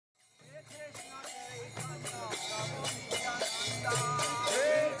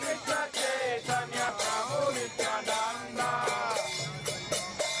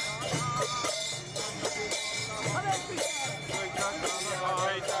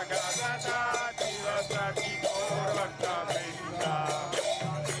Govinda Govinda.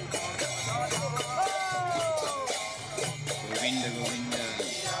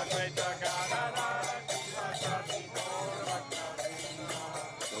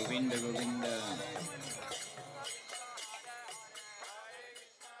 Govinda Govinda.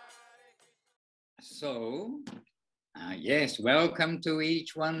 So, yes, welcome to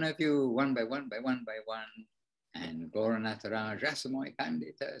each one of you, one by one. And Gauranatara Rasamoy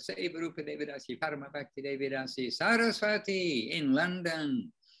Pandita, Sevarupa Devidasi, Parama Bhakti Devidasi, Saraswati in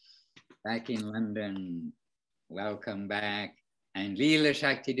London. Back in London. Welcome back. And Leela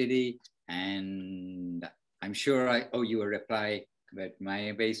Shakti Didi. And I'm sure I owe you a reply, but my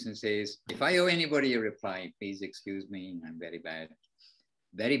obeisance is, if I owe anybody a reply, please excuse me. I'm very bad.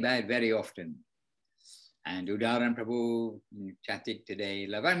 Very bad, very often. And Udaran Prabhu chatted today,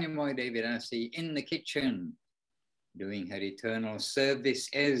 Lavanyamoy Devirasi in the kitchen, doing her eternal service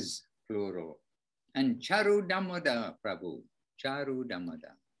as plural. And Charu Damoda Prabhu, Charu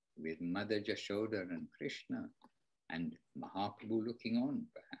Damoda, with Mother Jashoda and Krishna, and Mahaprabhu looking on,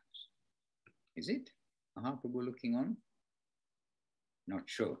 perhaps. Is it Mahaprabhu looking on? Not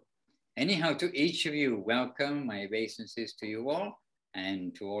sure. Anyhow, to each of you, welcome. My obeisances to you all.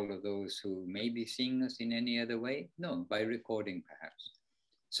 And to all of those who may be seeing us in any other way? No, by recording perhaps.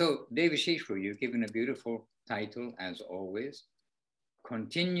 So, Devashis Prabhu, you've given a beautiful title as always.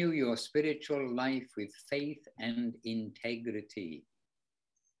 Continue your spiritual life with faith and integrity.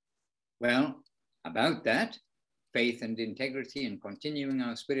 Well, about that, faith and integrity and continuing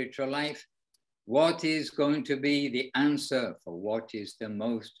our spiritual life, what is going to be the answer for what is the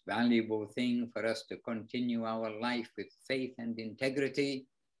most valuable thing for us to continue our life with faith and integrity?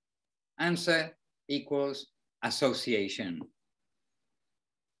 Answer equals association.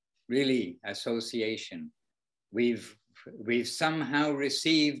 Really, association. We've somehow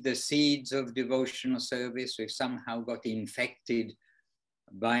received the seeds of devotional service. We've somehow got infected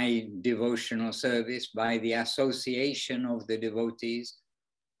by devotional service, by the association of the devotees,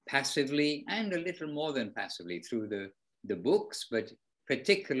 passively and a little more than passively through the books, but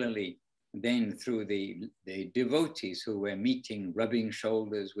particularly then through the devotees who we're meeting, rubbing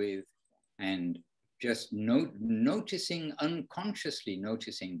shoulders with, and just noticing, unconsciously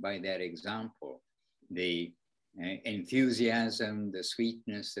noticing by their example, the enthusiasm, the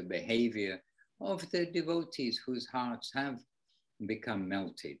sweetness, the behavior of the devotees whose hearts have become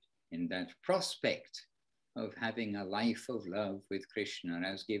melted in that prospect of having a life of love with Krishna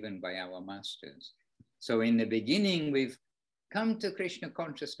as given by our masters. So in the beginning, we've come to Krishna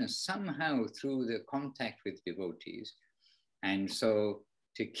consciousness somehow through the contact with devotees. And so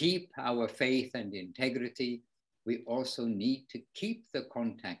to keep our faith and integrity, we also need to keep the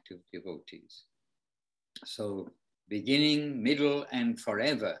contact of devotees. So beginning, middle, and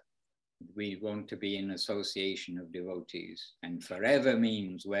forever, we want to be in association of devotees. And forever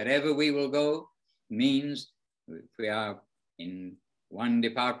means wherever we will go, means if we are in one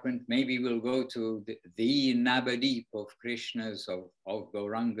department, maybe we'll go to the Navadip of Krishna's, of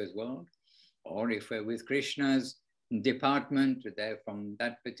Gauranga's world. Or if we're with Krishna's department, there from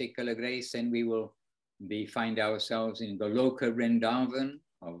that particular grace, then we will find ourselves in Goloka Vrindavan,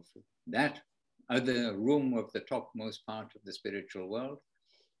 of that other room of the topmost part of the spiritual world.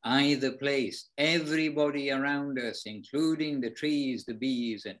 Either place, everybody around us, including the trees, the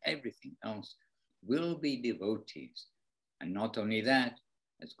bees, and everything else, will be devotees. And not only that,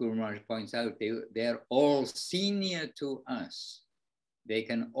 as Guru Maharaj points out, they're all senior to us. They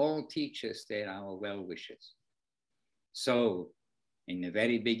can all teach us, they're our well-wishers. So in the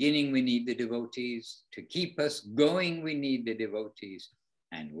very beginning, we need the devotees. To keep us going, we need the devotees.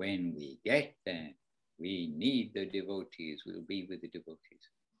 And when we get there, we need the devotees. We'll be with the devotees.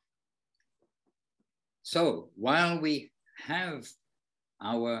 So while we have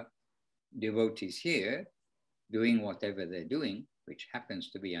our devotees here doing whatever they're doing, which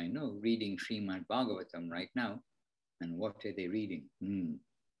happens to be, I know, reading Srimad Bhagavatam right now. And what are they reading?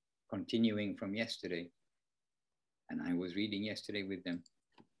 Continuing from yesterday. And I was reading yesterday with them.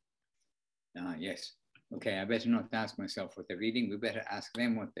 Yes. Okay, I better not ask myself what they're reading. We better ask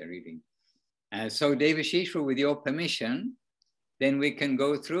them what they're reading. So Devashis, with your permission, then we can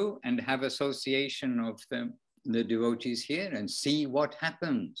go through and have association of the devotees here and see what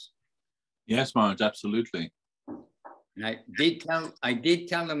happens. Yes, Maharaj, absolutely. And I did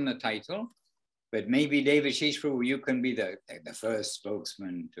tell them the title, but maybe Devashis, you can be the first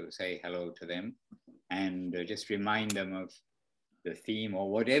spokesman to say hello to them and just remind them of the theme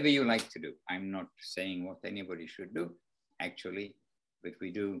or whatever you like to do. I'm not saying what anybody should do, actually, but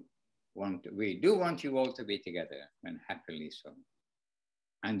we do want you all to be together, and happily so.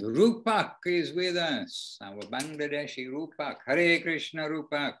 And Rupak is with us, our Bangladeshi Rupak. Hare Krishna,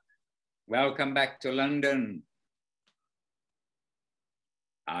 Rupak. Welcome back to London.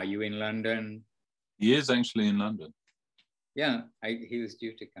 Are you in London? He is actually in London. Yeah, he was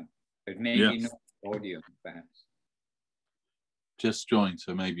due to come, but maybe Yes. no audio, perhaps. Just joined,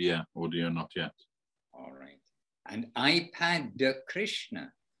 so maybe, yeah, audio not yet. All right. And iPad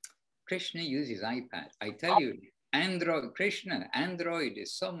Krishna. Krishna uses iPad. I tell you, Android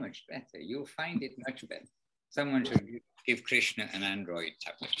is so much better. You'll find it much better. Someone should give Krishna an Android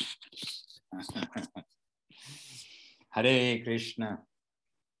tablet. Hare Krishna.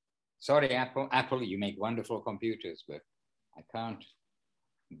 Sorry, Apple, you make wonderful computers, but I can't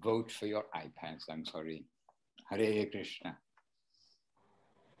vote for your iPads. I'm sorry. Hare Krishna.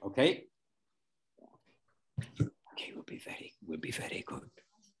 Okay. Okay, we'll be very good.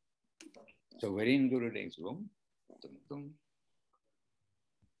 So we're in Gurudev's room.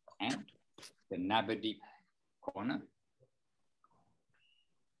 And the Navadip corner,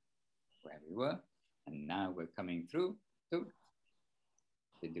 where we were. And now we're coming through to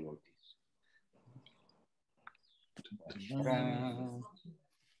the devotees.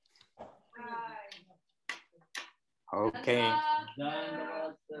 Okay.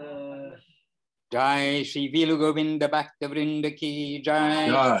 Jai Shri Villa Govinda Bhakti Ki Jai.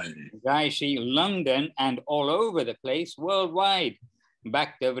 Jai. Jai Shri London and all over the place, worldwide.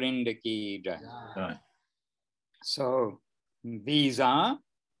 Bhakti Ki Jai. Jai. So these are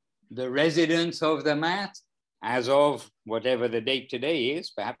the residents of the mat as of whatever the date today is,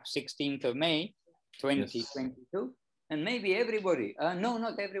 perhaps 16th of May, 2022. Yes. And maybe everybody, no,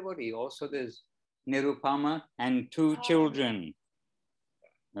 not everybody. Also there's Nirupama and 2 children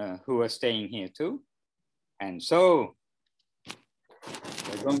who are staying here too. And so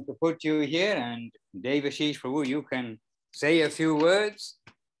we're going to put you here, and Devashis Prabhu, you can say a few words,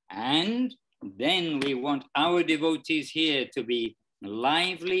 and then we want our devotees here to be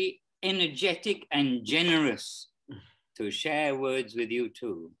lively, energetic, and generous to share words with you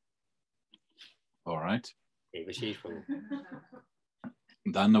too. All right. Devashis Prabhu.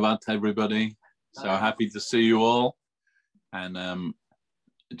 Dhanyavad, everybody. So happy to see you all. And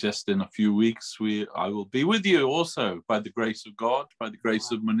just in a few weeks, I will be with you also by the grace of God, by the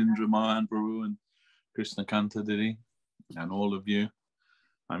grace of Manindra Mohan Prabhu and Krishna Kanta Didi and all of you.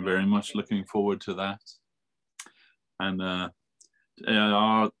 I'm very much looking forward to that. And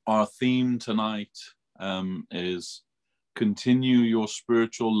our theme tonight is continue your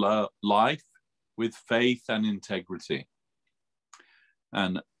spiritual life with faith and integrity.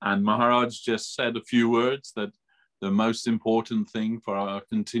 And Maharaj just said a few words that the most important thing for our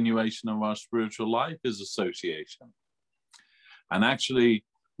continuation of our spiritual life is association. And actually,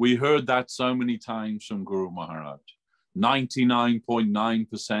 we heard that so many times from Guru Maharaj.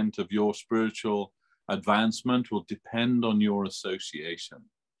 99.9% of your spiritual advancement will depend on your association.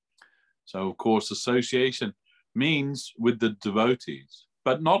 So, of course, association means with the devotees,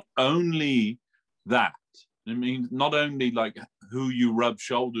 but not only that. It means not only like who you rub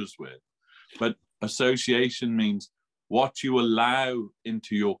shoulders with, but association means what you allow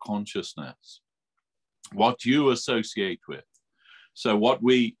into your consciousness, what you associate with. So what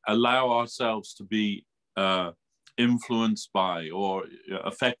we allow ourselves to be influenced by or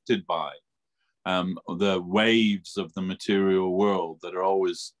affected by, the waves of the material world that are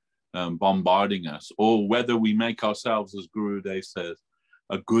always bombarding us, or whether we make ourselves, as Gurudev says,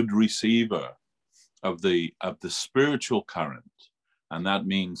 a good receiver of the spiritual current. And that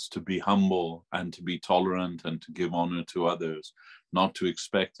means to be humble and to be tolerant and to give honor to others, not to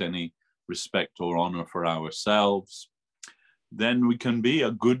expect any respect or honor for ourselves. Then we can be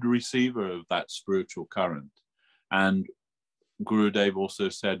a good receiver of that spiritual current. And Gurudev also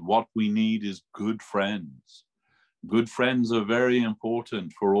said, what we need is good friends. Good friends are very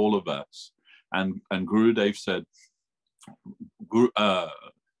important for all of us. And Gurudev said,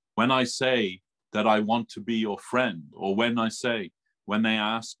 when I say that I want to be your friend, or when they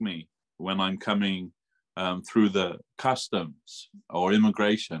ask me when I'm coming through the customs or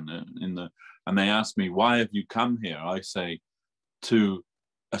immigration and they ask me, why have you come here? I say, to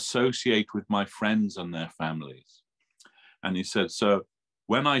associate with my friends and their families. And he said, so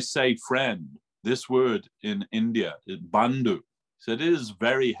when I say friend, this word in India is bandhu. He said, it is a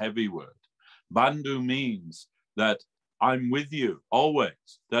very heavy word. Bandhu means that I'm with you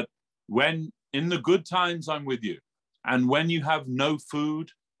always, that when in the good times, I'm with you. And when you have no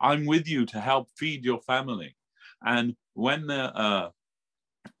food, I'm with you to help feed your family. And when the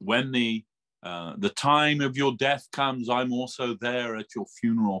time of your death comes, I'm also there at your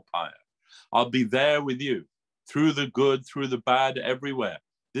funeral pyre. I'll be there with you through the good, through the bad, everywhere.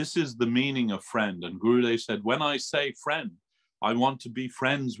 this is the meaning of friend. And Gurudev said, when I say friend, I want to be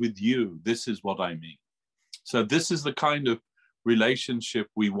friends with you. This is what I mean. So this is the kind of relationship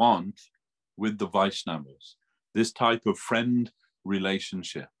we want with the Vaishnavas, this type of friend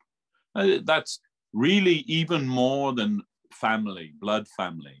relationship. That's really even more than family, blood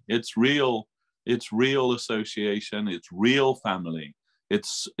family. It's real association, it's real family,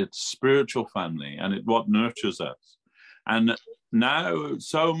 it's spiritual family, and it's what nurtures us. And now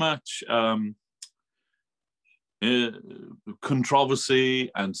so much controversy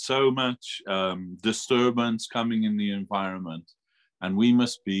and so much disturbance coming in the environment, and we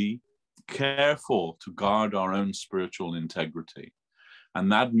must be careful to guard our own spiritual integrity.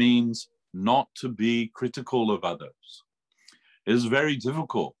 And that means not to be critical of others. It is very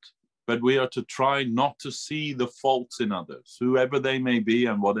difficult, but we are to try not to see the faults in others, whoever they may be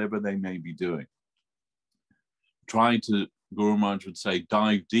and whatever they may be doing. Try to, Guru Maharaj would say,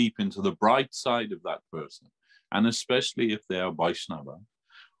 dive deep into the bright side of that person. And especially if they are Vaishnava,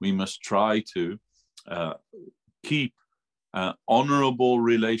 we must try to keep honorable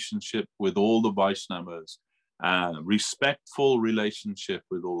relationship with all the Vaishnavas, respectful relationship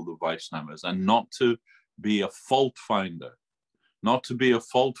with all the Vaishnavas, and not to be a fault finder, not to be a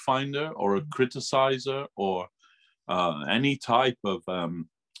fault finder or a criticizer or any type of,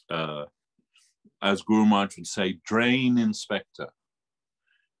 as Guru Maharaj would say, drain inspector.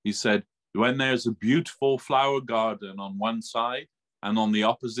 He said, when there's a beautiful flower garden on one side and on the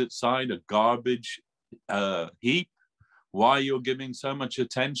opposite side a garbage heap, why you're giving so much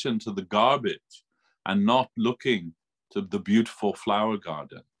attention to the garbage and not looking to the beautiful flower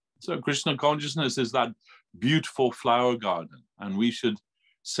garden? So Krishna consciousness is that beautiful flower garden, and we should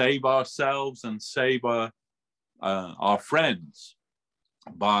save ourselves and save our friends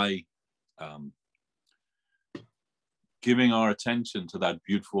by giving our attention to that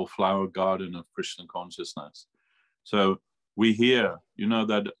beautiful flower garden of Krishna consciousness. So we hear, you know,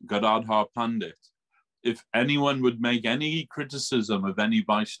 that Gadadhar Pandit, if anyone would make any criticism of any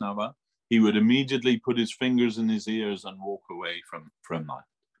Vaishnava, he would immediately put his fingers in his ears and walk away from that.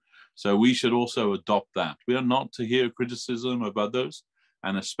 So we should also adopt that. We are not to hear criticism of others,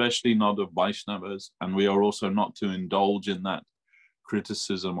 and especially not of Vaishnavas, and we are also not to indulge in that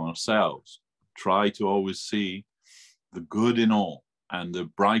criticism ourselves. Try to always see the good in all and the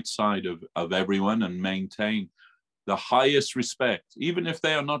bright side of everyone, and maintain the highest respect, even if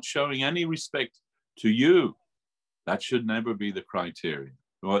they are not showing any respect to you. That should never be the criteria.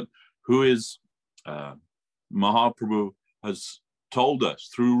 Who is Mahaprabhu has told us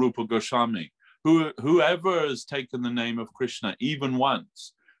through Rupa Goswami, whoever has taken the name of Krishna even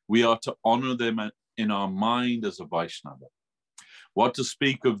once, we are to honor them in our mind as a Vaishnava. What to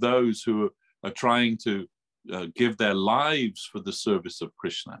speak of those who are trying to give their lives for the service of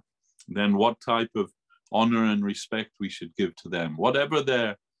Krishna? Then what type of honor and respect we should give to them, whatever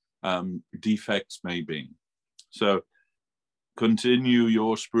their defects may be. So continue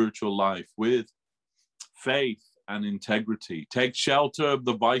your spiritual life with faith and integrity. Take shelter of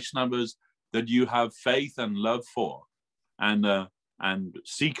the Vaishnavas that you have faith and love for, and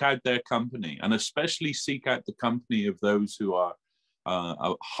seek out their company, and especially seek out the company of those who are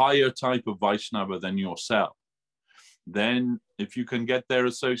a higher type of Vaishnava than yourself. Then if you can get their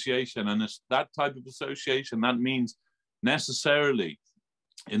association, and it's that type of association, that means necessarily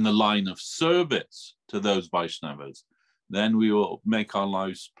in the line of service to those Vaishnavas, then we will make our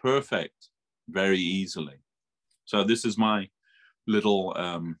lives perfect very easily. So this is my little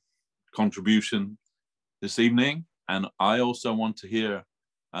contribution this evening, and I also want to hear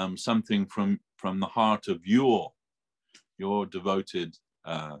something from the heart of you all, your devoted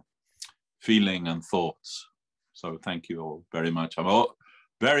feeling and thoughts. So thank you all very much. I'm all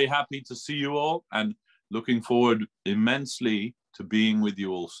very happy to see you all, and looking forward immensely to being with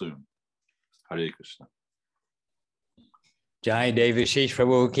you all soon. Hare Krishna. Jai Devashis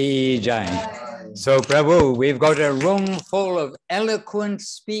Prabhu ki Jai. So Prabhu, we've got a room full of eloquent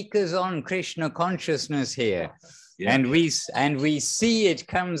speakers on Krishna consciousness here. Yeah. And we see it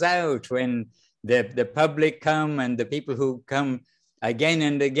comes out when the public come, and the people who come again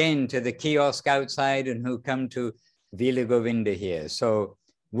and again to the kiosk outside, and who come to Villa Govinda here. So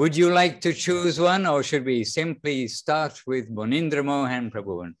would you like to choose one, or should we simply start with Monindra Mohan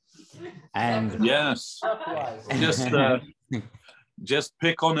Prabhu? And yes, just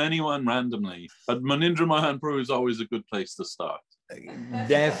pick on anyone randomly. But Monindra Mohan Prabhu is always a good place to start.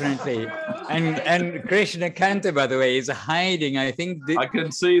 Definitely. And Krishna Kanta, by the way, is hiding. I think I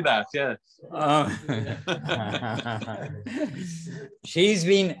can see that, yes. Oh. She's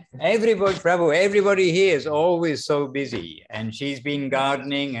been, everybody, Prabhu, everybody here is always so busy, and she's been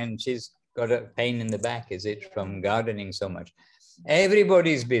gardening, and she's got a pain in the back, is it, from gardening so much?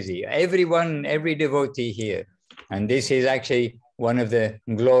 Everybody's busy, everyone, every devotee here. And this is actually one of the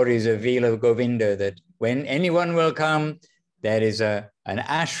glories of Villa Govinda, that when anyone will come, there is an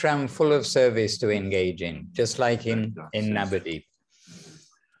ashram full of service to engage in, just like in Navadip.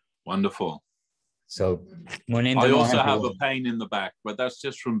 Wonderful. So, I also have a pain in the back, but that's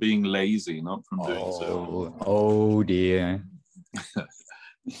just from being lazy, not from doing so. Oh dear.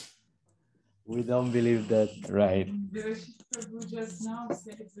 We don't believe that. Right. Devashis Prabhu just now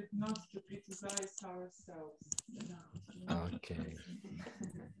said that not to criticize ourselves. Okay.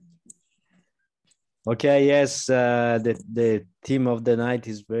 Okay, yes, the theme of the night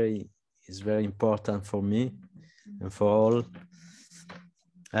is very important for me and for all.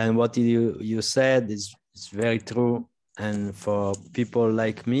 And what you said is very true. And for people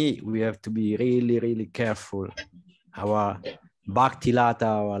like me, we have to be really, really careful. Our Bhakti Lata,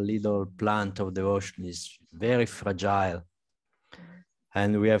 our little plant of devotion, is very fragile.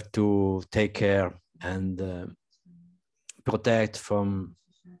 And we have to take care and protect from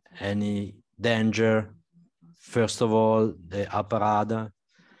any danger. First of all, the aparada,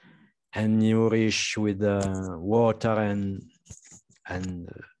 and nourish with water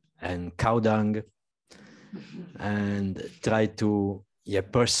and cow dung, and try to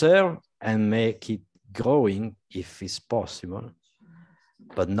preserve and make it growing if it's possible,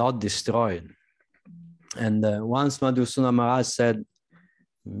 but not destroy it. And once Madhusudan Maharaj said,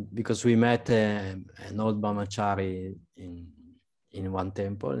 because we met an old brahmachari in one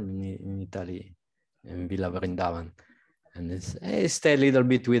temple in Italy, in Villa Vrindavan, and he stayed a little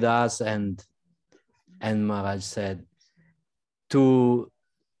bit with us, and Maharaj said, to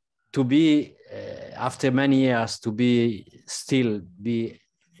be after many years, to still be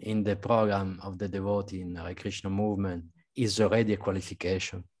in the program of the devotee in the Hare Krishna movement is already a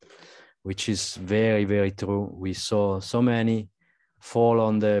qualification, which is very, very true. We saw so many fall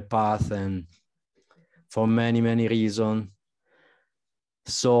on the path, and for many, many reasons.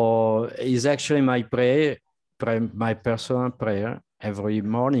 So it's actually my prayer, my personal prayer every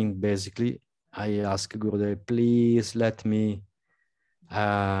morning. Basically, I ask Gurudev, please let me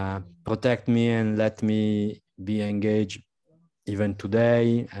protect me and let me be engaged even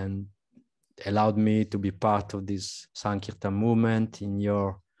today, and allowed me to be part of this Sankirtan movement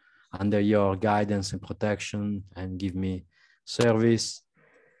under your guidance and protection, and give me service.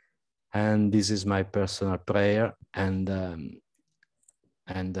 And this is my personal prayer. And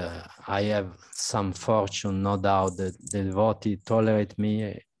I have some fortune, no doubt, that the devotee tolerate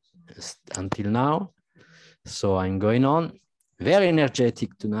me until now. So I'm going on. Very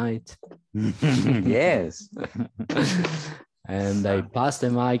energetic tonight. Yes. And I pass the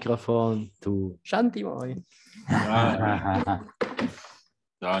microphone to Shanti Moy.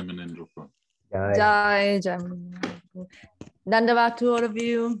 Jai Manindra. Jai. Dandavat to all of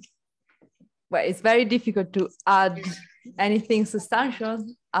you. Well, it's very difficult to add anything substantial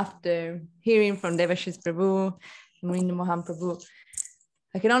after hearing from Devashis Prabhu, Mrind Mohan Prabhu.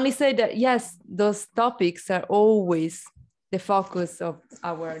 I can only say that, yes, those topics are always the focus of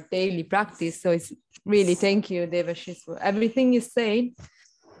our daily practice. So it's really, thank you, Devashis, for everything you said.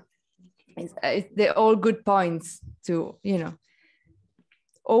 They're all good points to,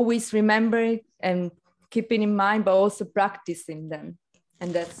 always remember it and keeping in mind, but also practicing them.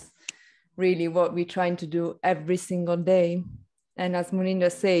 And that's really what we're trying to do every single day. And as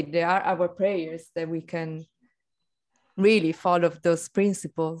Muninda said, they are our prayers that we can really follow those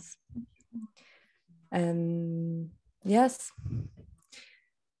principles. Yes,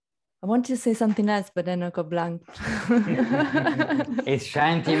 I wanted to say something else, but then I got blank. It's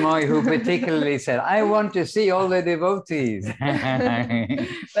Shanti Moy who particularly said, I want to see all the devotees.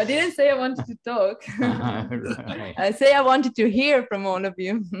 But I didn't say I wanted to talk. Right. I say I wanted to hear from all of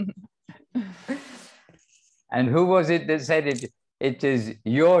you. And who was it that said it is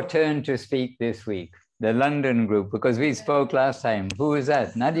your turn to speak this week? The London group, because we spoke last time. Who was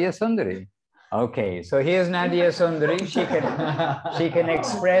that? Nadia Sundari. Okay, so here's Nadia Sundari. She can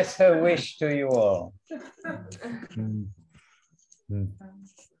express her wish to you all.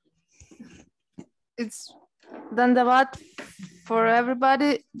 It's Dandavat for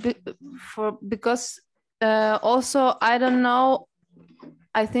everybody, because also I don't know,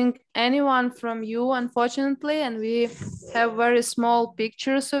 I think anyone from you, unfortunately, and we have very small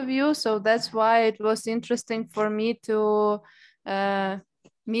pictures of you, so that's why it was interesting for me to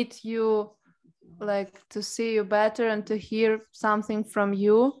meet you, like to see you better and to hear something from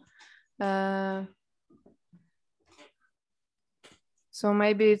you. So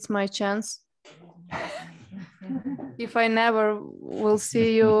maybe it's my chance. If I never will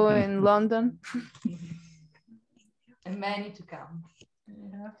see you in London. And many to come.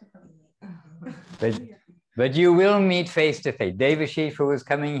 But you will meet face to face. Devashis, who was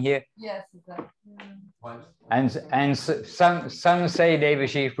coming here. Yes, exactly. And some say,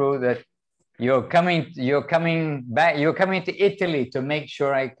 Devashis, Prabhu, that you're coming back. You're coming to Italy to make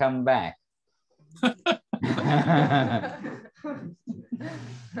sure I come back.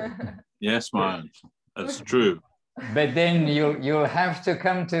 Yes, Maharaj, that's true. But then you'll have to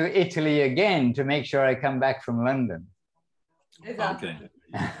come to Italy again to make sure I come back from London. Okay.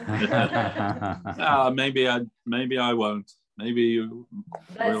 Maybe I won't. Maybe you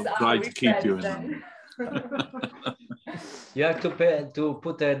will try to keep you in. You have to pay to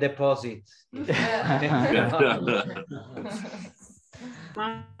put a deposit.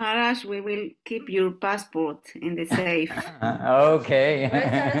 Maharaj, we will keep your passport in the safe. Okay.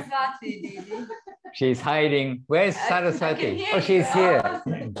 Where's Saraswati, Didi? She's hiding. Where's Saraswati? Oh, she's here.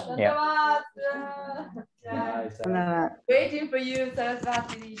 Yeah. Waiting for you,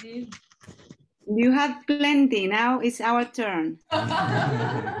 Saraswati, Didi. You have plenty. Now it's our turn.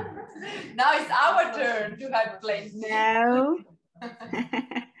 Now it's our turn to have plenty. No.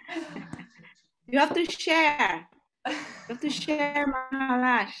 You have to share. You have to share,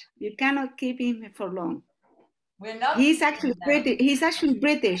 Maharaj. You cannot keep him for long. We're not. He's actually British. He's actually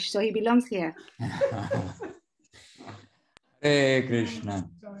British, so he belongs here. Hare Krishna.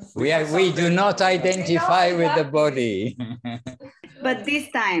 We do not identify with the body. But this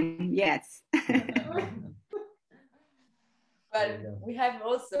time, yes. But we have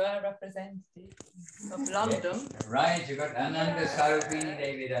also a representative of London. Right, you got Ananda Sarupini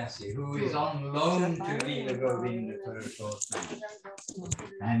Devidasi, who is on loan to Villa Govinda for a short time.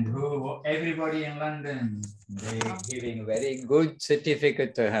 And who everybody in London, they're giving a very good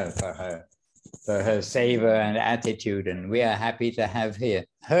certificate to her for her savor and attitude. And we are happy to have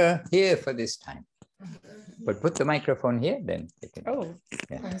her here for this time. But put the microphone here then. Oh,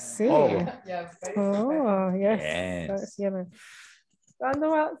 yeah. I see. Oh, Oh, yes. yes. That's yellow.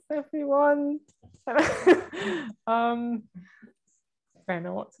 Dandavats, everyone. Don't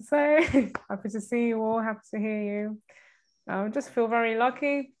know what to say. Happy to see you all. Happy to hear you. Just feel very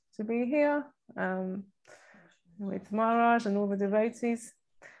lucky to be here with Maharaj and all the devotees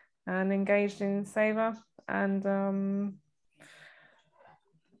and engaged in seva. And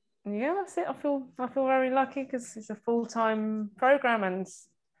yeah, that's it. I feel very lucky because it's a full-time program, and it's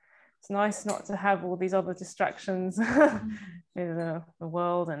nice not to have all these other distractions in the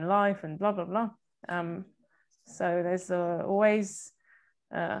world and life and blah blah blah. So there's always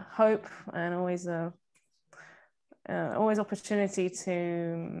hope and always opportunity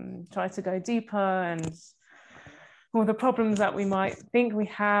to try to go deeper, and all the problems that we might think we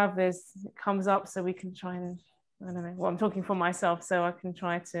have, it comes up, so we can try and, I don't know, well, I'm talking for myself, so I can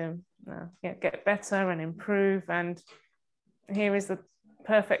try to get better and improve. And here is the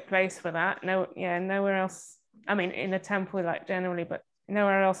perfect place for that. Nowhere else, I mean, in a temple, like generally, but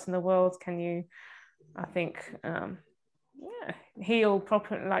nowhere else in the world can you, I think, heal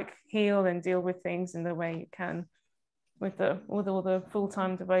properly, like heal and deal with things in the way you can with all the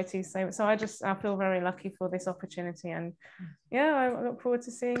full-time devotees. So I feel very lucky for this opportunity, and yeah, I look forward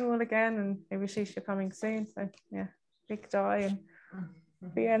to seeing you all again, and Devashis, you're coming soon. So yeah, big die and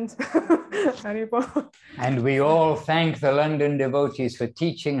the end. And we all thank the London devotees for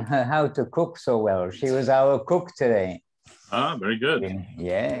teaching her how to cook so well. She was our cook today. Ah, very good.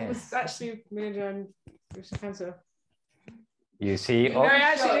 Yes. It was actually Madhusudan. You see, No,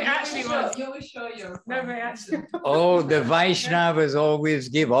 actually was. You will show your. No, but actually. oh, the Vaishnavas always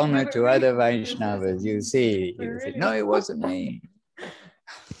give honor to other Vaishnavas. You see, no, it wasn't me.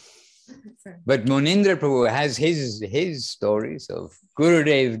 But Munindra Prabhu has his stories of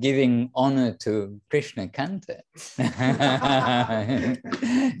Gurudev giving honor to Krishna Kanta.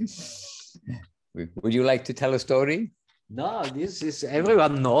 Would you like to tell a story? No, this is,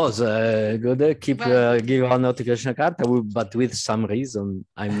 everyone knows. Good, give honor to Krishna Kanta, but with some reason.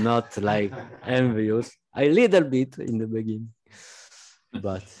 I'm not like envious. A little bit in the beginning,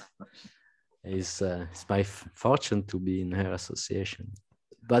 but it's my fortune to be in her association.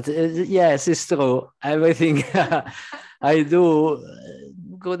 But yes, it's true. Everything I do,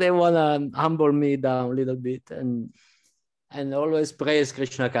 they wanna humble me down a little bit and always praise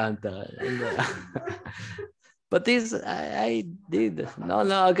Krishna Kanta. But this, I did.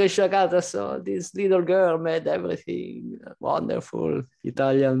 No, Krishna, so this little girl made everything wonderful,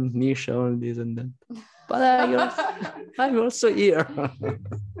 Italian mission, this and that. But I'm also here.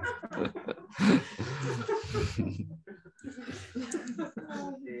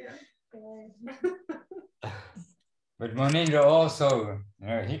 But Munindra also,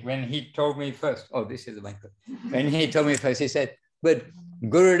 when he told me first, oh, this is the microphone. When he told me first, he said, but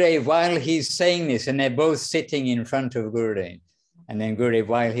Gurudev, while he's saying this, and they're both sitting in front of Gurudev, and then Gurudev,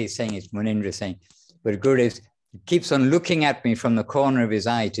 while he's saying it, Munindra saying, but Gurudev keeps on looking at me from the corner of his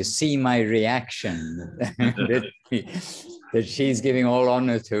eye to see my reaction, that she's giving all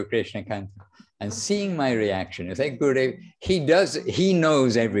honor to Krishna Kanta. And seeing my reaction, it's like Gurudev, he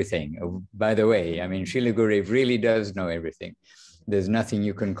knows everything, by the way. I mean, Srila Gurudev really does know everything. There's nothing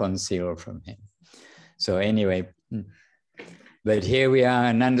you can conceal from him. So anyway, but here we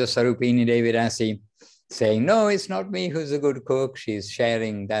are, Nanda Sarupini Devidasi, saying, no, it's not me who's a good cook. She's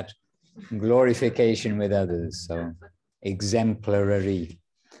sharing that glorification with others. So exemplary.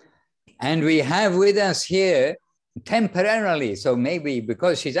 And we have with us here, temporarily, so maybe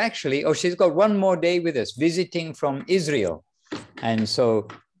because she's actually, she's got one more day with us, visiting from Israel. And so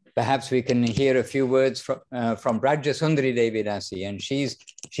perhaps we can hear a few words from Braja Sundari Devidasi. And she's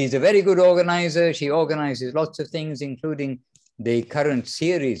a very good organizer. She organizes lots of things, including the current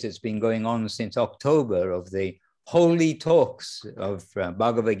series that's been going on since October of the holy talks of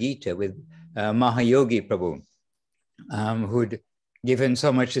Bhagavad Gita with Mahayogi Prabhu, who'd given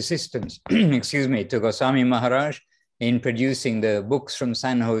so much assistance, excuse me, to Goswami Maharaj in producing the books from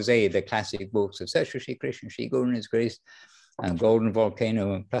San Jose, the classic books of Sri Krishna, Sri Guru's Grace, Golden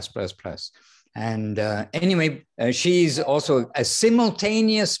Volcano, plus. And anyway, she's also a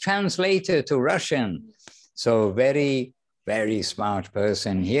simultaneous translator to Russian. So very, very smart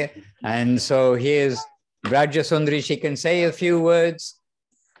person here. And so here's Braja Sundari. She can say a few words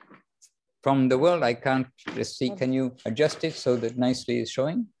from the world. I can't, let's see, can you adjust it so that nicely is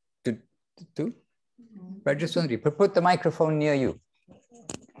showing? Braja Sundari, put the microphone near you,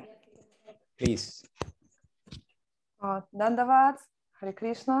 please. Dandavat, Hare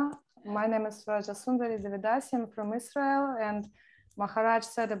Krishna. My name is Braja Sundari Devidasi. I'm from Israel, and Maharaj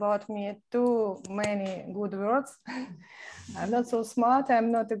said about me too many good words. I'm not so smart,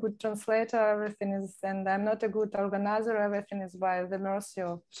 I'm not a good translator, everything is, and I'm not a good organizer, everything is by the mercy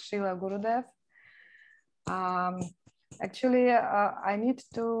of Srila Gurudev. Actually, I need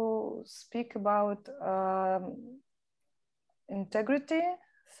to speak about integrity,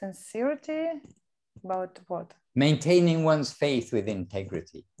 sincerity, about what? Maintaining one's faith with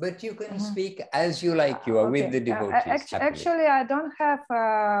integrity. But you can speak as you like, you are with the devotees. Actually, I don't have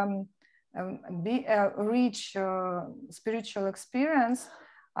rich spiritual experience.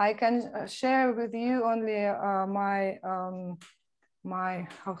 I can share with you only my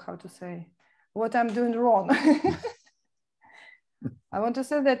how to say, what I'm doing wrong. I want to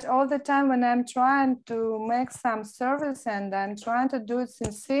say that all the time when I'm trying to make some service and I'm trying to do it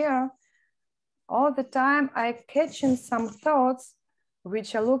sincere, all the time I catch in some thoughts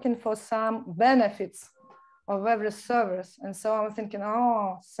which are looking for some benefits of every service. And so I'm thinking,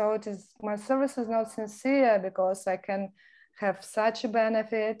 oh, so it is, my service is not sincere because I can have such a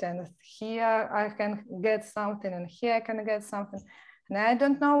benefit, and here I can get something, and here I can get something. And I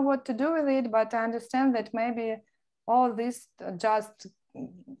don't know what to do with it, but I understand that maybe all this just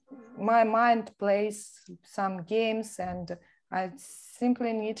my mind plays some games, and I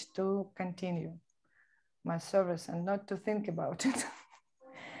simply need to continue my service and not to think about it.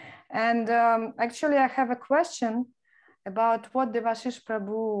 And actually, I have a question about what Devashis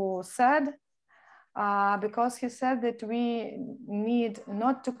Prabhu said, because he said that we need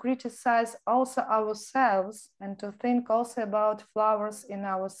not to criticize also ourselves and to think also about flowers in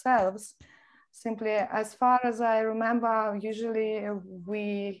ourselves. Simply, as far as I remember, usually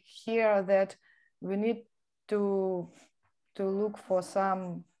we hear that we need to look for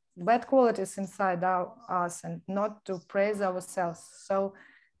some bad qualities inside us and not to praise ourselves. So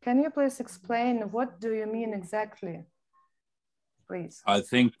can you please explain what do you mean exactly, please? I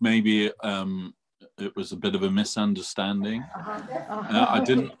think maybe it was a bit of a misunderstanding. I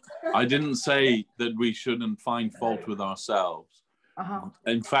didn't say that we shouldn't find fault with ourselves.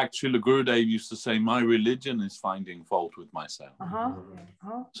 In fact, Srila Gurudev used to say, my religion is finding fault with myself.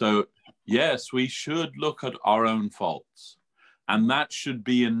 So yes, we should look at our own faults, and that should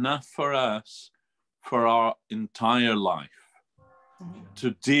be enough for us for our entire life.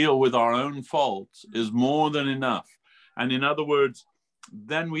 To deal with our own faults is more than enough. And in other words,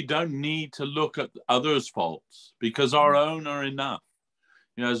 then we don't need to look at others' faults because our own are enough.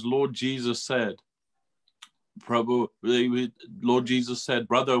 You know, as Lord Jesus said, Prabhu, Lord Jesus said,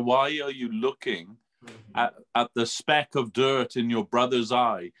 brother, why are you looking at the speck of dirt in your brother's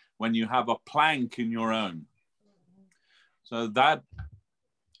eye when you have a plank in your own? So that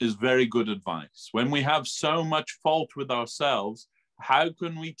is very good advice. When we have so much fault with ourselves, how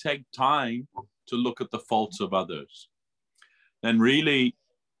can we take time to look at the faults of others? Then really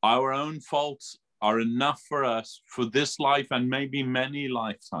our own faults are enough for us for this life and maybe many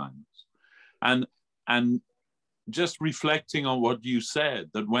lifetimes. And just reflecting on what you said,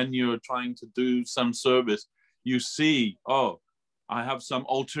 that when you're trying to do some service, you see, oh, I have some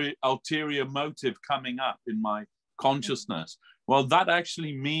ulterior motive coming up in my consciousness. Well, that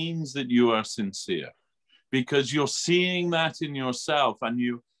actually means that you are sincere, because you're seeing that in yourself and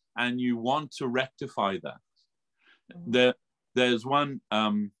you want to rectify that. There's one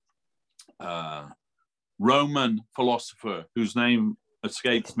Roman philosopher whose name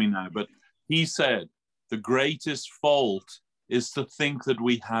escapes me now, but he said, the greatest fault is to think that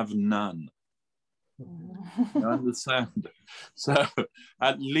we have none. You understand? So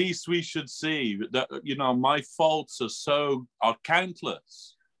at least we should see that, you know, my faults are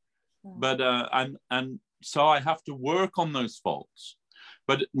countless, but and so I have to work on those faults,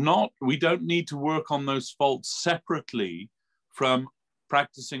 but we don't need to work on those faults separately from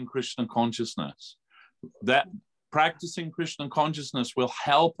practicing Krishna consciousness. That practicing Krishna consciousness will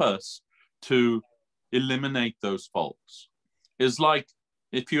help us to eliminate those faults. It's like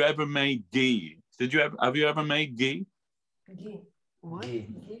if you ever made ghee. Have you ever made ghee? Ghee. What?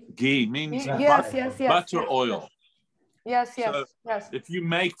 Ghee means butter oil. Yes. So if you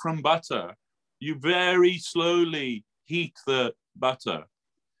make from butter, you very slowly heat the butter,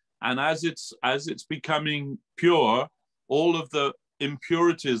 and as it's becoming pure, all of the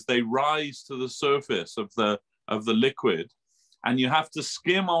impurities, they rise to the surface of the liquid, and you have to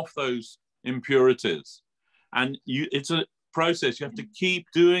skim off those impurities, and it's a process. You have to keep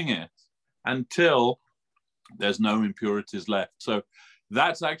doing it until there's no impurities left. So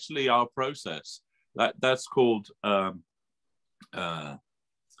that's actually our process. That's called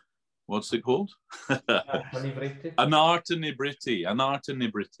what's it called? Anarta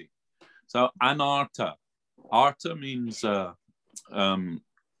nibriti. So anarta. Arta means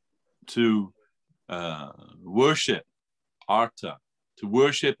to worship. Arta, to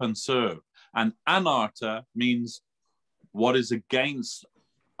worship and serve. And anarta means what is against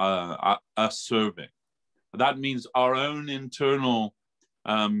us serving. That means our own internal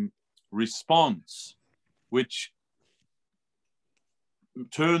response, which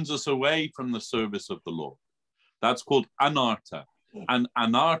turns us away from the service of the Lord. That's called anarta. And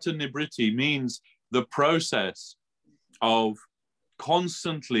anarta nibriti means the process of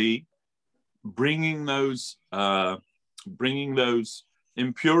constantly bringing those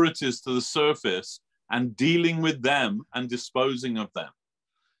impurities to the surface and dealing with them and disposing of them.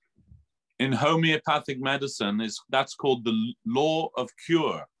 In homeopathic medicine, that's called the law of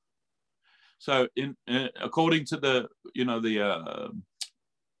cure. So, according to the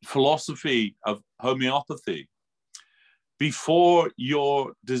philosophy of homeopathy, before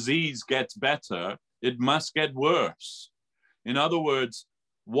your disease gets better, it must get worse. In other words,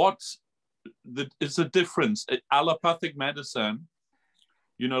 it's a difference. Allopathic medicine,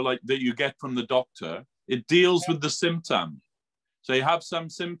 like that you get from the doctor, it deals with the symptom. So you have some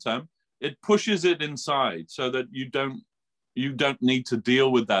symptom, it pushes it inside so that you don't need to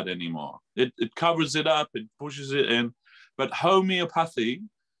deal with that anymore. It covers it up, it pushes it in. But homeopathy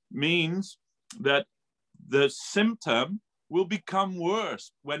means that the symptom will become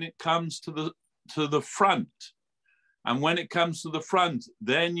worse when it comes to the front. And when it comes to the front,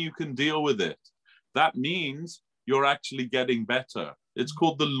 then you can deal with it. That means you're actually getting better. It's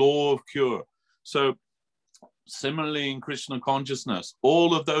called the law of cure. So similarly in Krishna consciousness,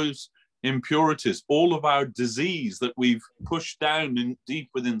 all of those impurities, all of our disease that we've pushed down deep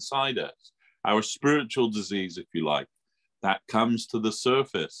within inside us, our spiritual disease, if you like, that comes to the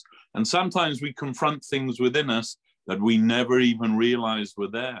surface. And sometimes we confront things within us that we never even realized were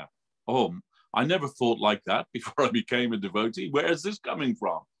there. Oh, I never thought like that before I became a devotee. Where is this coming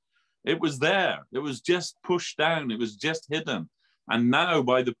from? It was there. It was just pushed down. It was just hidden. And now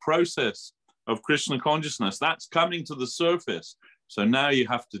by the process of Krishna consciousness, that's coming to the surface. So now you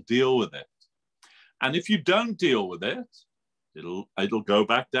have to deal with it. And if you don't deal with it, it'll go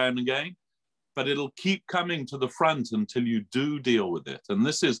back down again, but it'll keep coming to the front until you do deal with it. And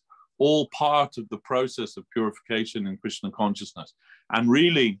this is all part of the process of purification in Krishna consciousness. And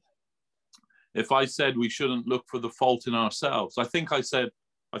really, if I said we shouldn't look for the fault in ourselves, I think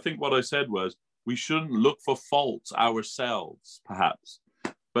what I said was we shouldn't look for faults ourselves, perhaps.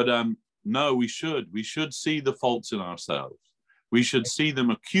 But no, we should see the faults in ourselves. We should see them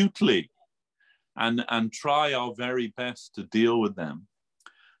acutely and try our very best to deal with them,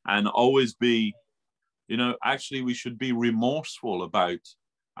 and always be, you know, actually we should be remorseful about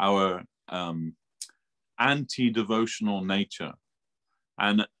our anti-devotional nature,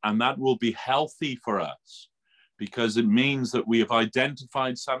 and that will be healthy for us, because it means that we have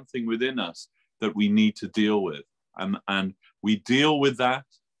identified something within us that we need to deal with, and we deal with that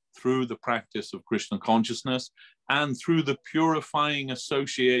through the practice of Krishna consciousness and through the purifying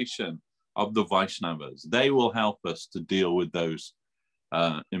association of the Vaishnavas. They will help us to deal with those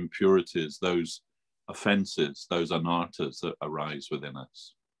impurities, those offenses, those anarthas that arise within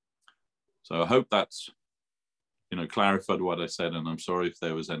us. So I hope that's, you know, clarified what I said, and I'm sorry if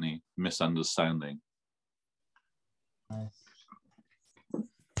there was any misunderstanding.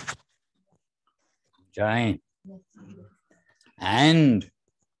 Jai. And,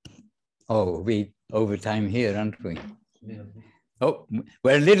 oh, we over time here, aren't we? Oh,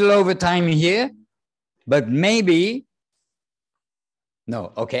 we're a little over time here, but maybe,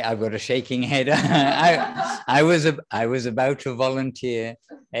 no, okay, I've got a shaking head. I was about to volunteer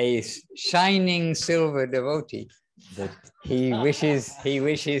a shining silver devotee, but he wishes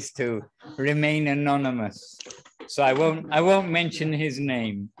to remain anonymous. So I won't mention his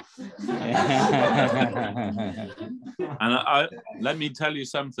name. And let me tell you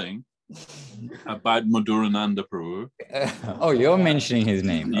something about Madhusudan Prabhu. Oh, you're mentioning his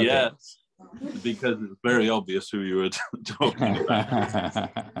name. Okay. Yes, because it's very obvious who you were talking about.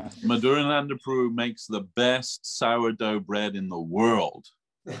 Madhusudan Prabhu makes the best sourdough bread in the world.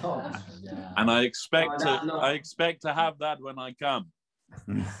 And I expect to have that when I come.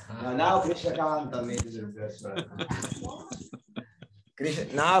 Now Krishna Kanta made the best bread.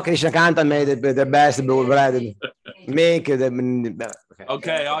 Now Krishna Kanta made the best bread. Make the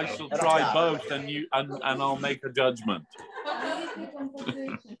okay, I shall try both, and I'll make a judgment.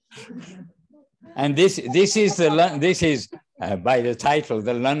 And this is by the title,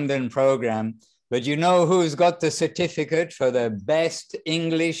 the London program. But you know who's got the certificate for the best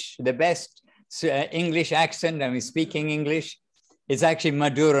English, English accent? I mean, speaking English. It's actually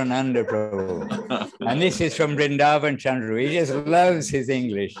Madhusudan Prabhu. And this is from Vrindavan Chandru. He just loves his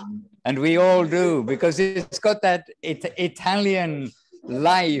English. And we all do, because it's got that Italian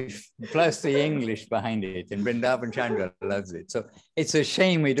life plus the English behind it. And Vrindavan Chandru loves it. So it's a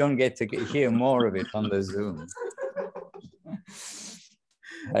shame we don't get to hear more of it on the Zoom.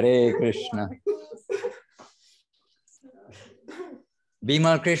 Hare Krishna.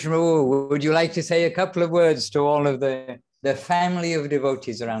 Bimal Krishna Prabhu, would you like to say a couple of words to all of the family of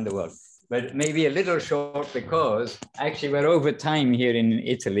devotees around the world? But maybe a little short, because actually we're over time here in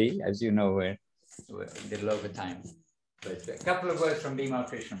Italy. As you know, we're a little over time. But a couple of words from Bimal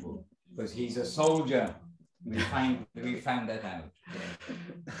Krishna Prabhu, because he's a soldier. We found that out.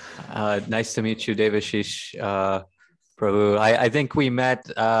 Nice to meet you, Devashis Prabhu. I think we met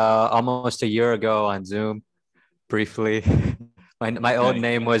almost a year ago on Zoom, briefly. My old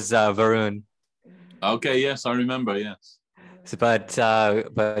name was Varun. Okay, yes, I remember, yes. But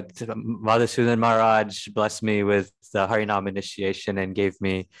Madhusudan Maharaj blessed me with the Harinam initiation and gave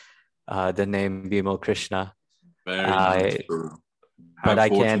me the name Bimal Krishna. Very nice. But I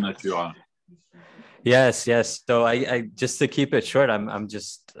can't. You are. Yes. So I just to keep it short, I'm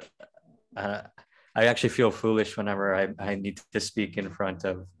just I actually feel foolish whenever I need to speak in front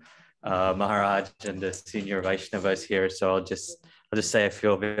of Maharaj and the senior Vaishnavas here. So I'll just say I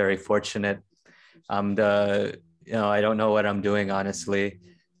feel very fortunate. I don't know what I'm doing, honestly.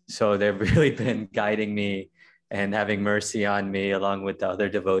 So they've really been guiding me and having mercy on me along with the other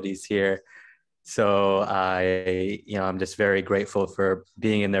devotees here. So I'm just very grateful for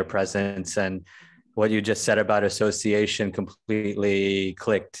being in their presence. And what you just said about association completely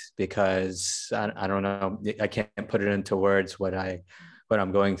clicked, because I don't know, I can't put it into words what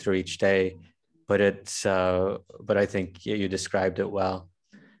I'm going through each day, but I think you described it well.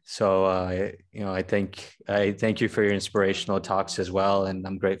 So, I thank you for your inspirational talks as well. And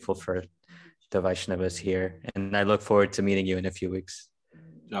I'm grateful for the Vaishnavas here. And I look forward to meeting you in a few weeks.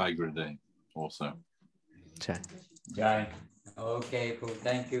 Jai Gurudev also. Jai. Okay, cool.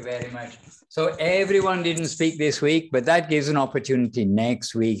 Thank you very much. So everyone didn't speak this week, but that gives an opportunity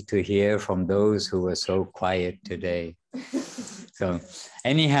next week to hear from those who were so quiet today. So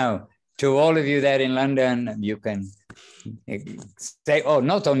anyhow, to all of you there in London, you can say, oh,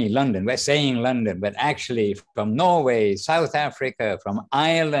 not only London, we're saying London, but actually from Norway, South Africa, from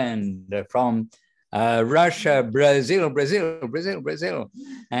Ireland, from Russia, Brazil,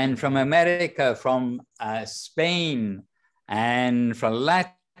 and from America, from Spain, and from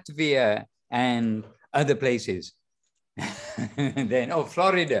Latin Latvia and other places. Then, oh,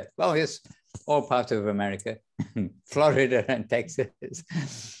 Florida. Oh, yes, all parts of America, Florida and Texas,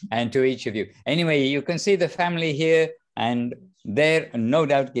 and to each of you. Anyway, you can see the family here, and they're no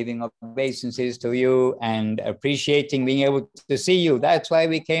doubt giving obeisances to you and appreciating being able to see you. That's why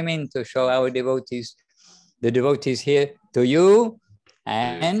we came in, to show our devotees, the devotees here to you,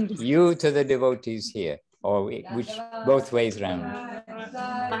 and you to the devotees here, or which both ways around.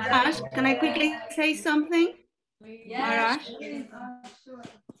 Maharaj, can I quickly say something? Maharaj?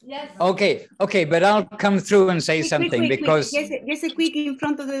 Yes. Okay, but I'll come through and say something because... Just a quick in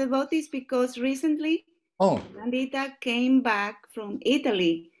front of the devotees, because recently Nandita came back from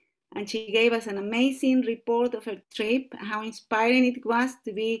Italy and she gave us an amazing report of her trip, how inspiring it was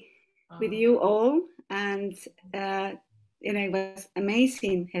to be with you all. And it was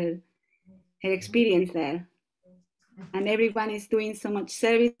amazing, her experience there. And everyone is doing so much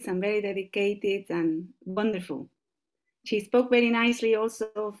service and very dedicated and wonderful. She spoke very nicely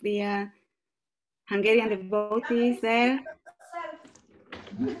also of the Hungarian devotees there.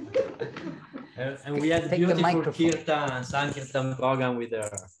 And we had beautiful kirtan, Sankirtan program with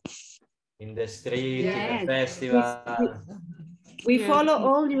her in the street, in the festival. We follow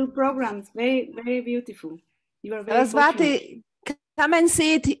all your programs, very, very beautiful. You are very Saraswati, come and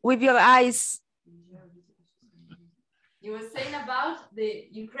see it with your eyes. You were saying about the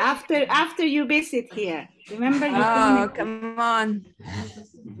Ukraine. After you visit here, remember? Oh, come on!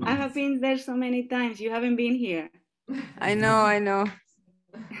 I have been there so many times. You haven't been here. I know. I know.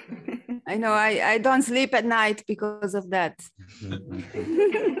 I don't sleep at night because of that.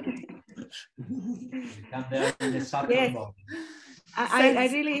 Yes. I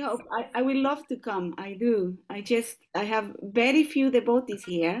really hope. I will love to come. I do. I have very few devotees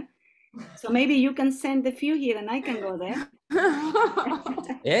here. So maybe you can send a few here and I can go there.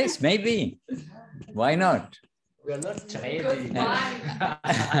 Yes, maybe. Why not? We are not trading.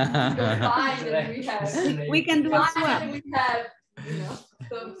 We can do a swap. We have,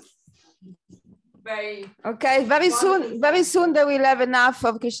 very okay. Very soon they will have enough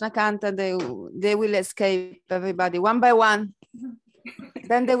of Krishna Kanta. They will escape, everybody, one by one.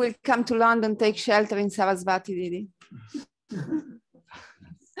 Then they will come to London, take shelter in Saraswati, Didi.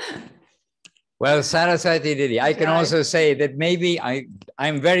 Well, Saraswati Didi, I can also say that maybe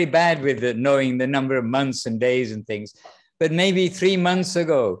I'm very bad with knowing the number of months and days and things, but maybe 3 months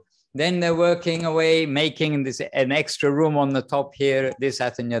ago, then they're working away, making an extra room on the top here, this,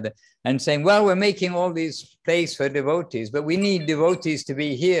 that, and the other, and saying, well, we're making all these place for devotees, but we need devotees to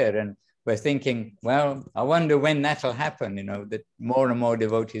be here. And we're thinking, well, I wonder when that'll happen, that more and more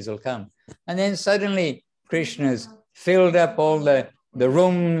devotees will come. And then suddenly Krishna's filled up all the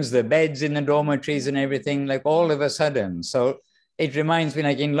rooms, the beds in the dormitories and everything, like all of a sudden. So it reminds me,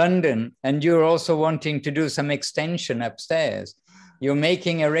 like in London, and you're also wanting to do some extension upstairs. You're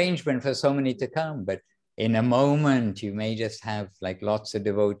making arrangement for so many to come, but in a moment, you may just have like lots of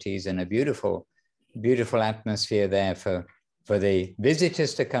devotees and a beautiful, beautiful atmosphere there for the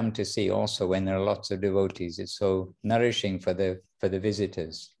visitors to come to see also when there are lots of devotees. It's so nourishing for the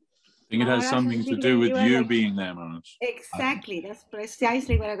visitors. I think it has something to do with you being there, Maharaj. Exactly, that's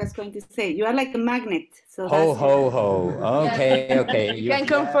precisely what I was going to say. You are like a magnet. So ho. Okay. You can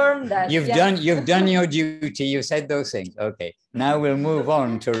confirm that. You've done your duty. You said those things. Okay, now we'll move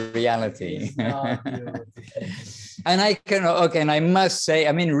on to reality. And I must say,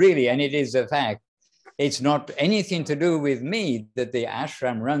 I mean, really, and it is a fact. It's not anything to do with me that the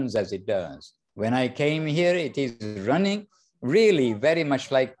ashram runs as it does. When I came here, it is running really very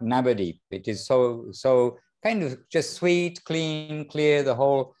much like Navadip. It is so kind of just sweet, clean, clear, the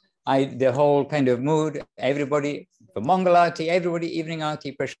whole kind of mood. Everybody, for Mangalati, everybody evening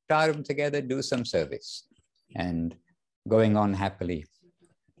Aarti, Prashadam together, do some service and going on happily.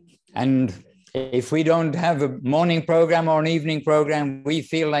 And if we don't have a morning program or an evening program, we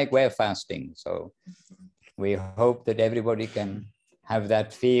feel like we're fasting. So we hope that everybody can have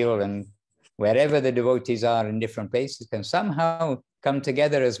that feel, and wherever the devotees are in different places can somehow come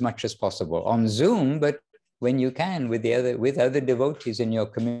together as much as possible on Zoom, but when you can with other devotees in your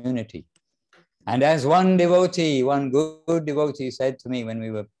community. And as one good devotee said to me when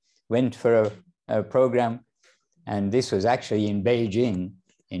we went for a program, and this was actually in Beijing,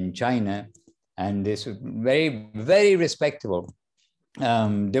 in China, and this was very, very respectable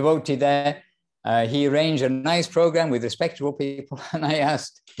devotee there. He arranged a nice program with respectable people, and I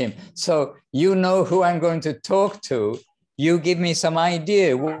asked him, so you know who I'm going to talk to, you give me some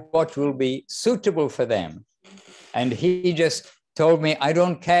idea what will be suitable for them. And he just told me, I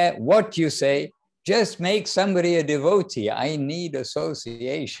don't care what you say, just make somebody a devotee. I need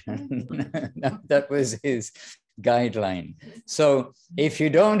association. That was his guideline. So if you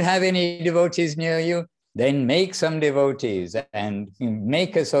don't have any devotees near you, then make some devotees and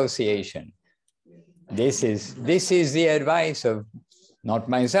make association. This is the advice of, not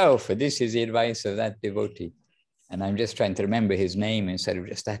myself, but this is the advice of that devotee. And I'm just trying to remember his name instead of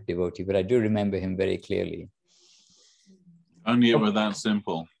just that devotee, but I do remember him very clearly. Only it were that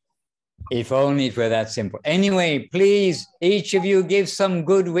simple. If only it were that simple. Anyway, please, each of you give some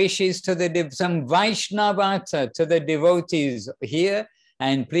good wishes to some Vaishnavata to the devotees here.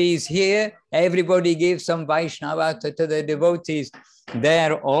 And please here, everybody give some Vaishnavata to the devotees.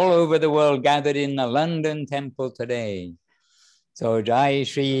 They're all over the world gathered in the London temple today. So Jai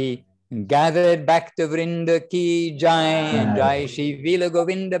Shri gathered Bhakti Vrinda ki Jai, and Jai Shri Villa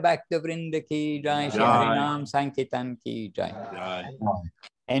Govinda Bhakti Vrinda ki Jai, Shri Harinam Sankirtan ki Jai.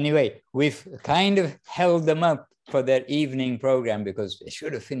 Anyway, we've kind of held them up for their evening program because they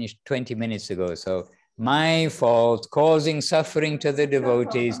should have finished 20 minutes ago. So my fault, causing suffering to the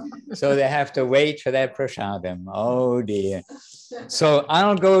devotees, so they have to wait for their prasadam. Oh dear. So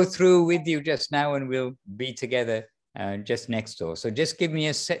I'll go through with you just now and we'll be together just next door. So just give me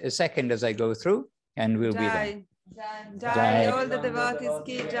a second as I go through and we'll be there. Jai, all the devotees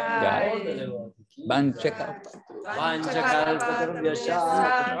ki Jai.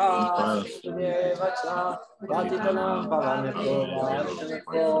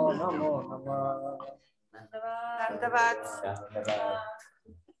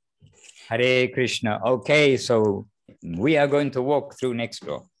 Hare Krishna. Okay, so we are going to walk through next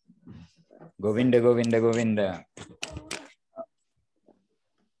door. Govinda, Govinda, Govinda.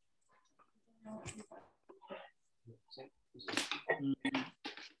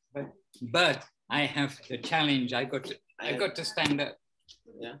 But I have the challenge. I got to stand up.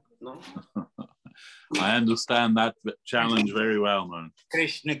 Yeah. No. I understand that challenge very well, man.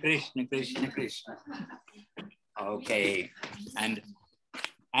 Krishna, Krishna, Krishna, Krishna. Okay, and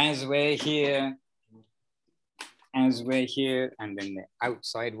as we're here, and then the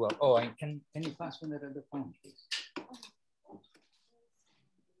outside world. Oh, can you pass me that other phone, please?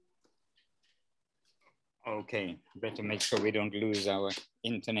 Okay, better make sure we don't lose our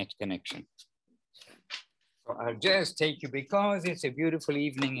internet connection. So I'll just take you because it's a beautiful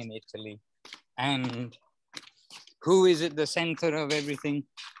evening in Italy. And who is at the center of everything?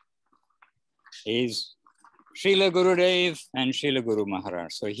 Is Srila Gurudev and Srila Guru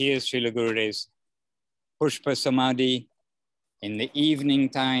Maharaj. So here's Srila Gurudev's Pushpa Samadhi in the evening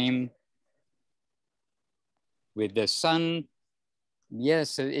time with the sun.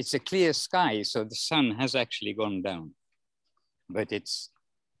 Yes, it's a clear sky, so the sun has actually gone down. But it's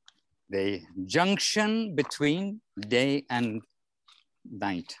the junction between day and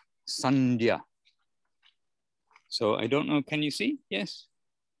night, Sandhya. So I don't know, can you see? Yes?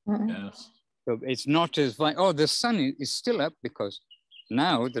 Yes. So it's not as, oh, the sun is still up because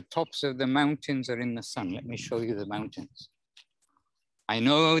now the tops of the mountains are in the sun. Let me show you the mountains. I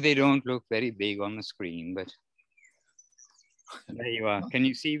know they don't look very big on the screen, but there you are. Can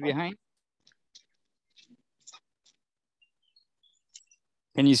you see behind?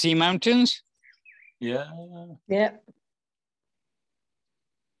 Can you see mountains? Yeah. Yeah.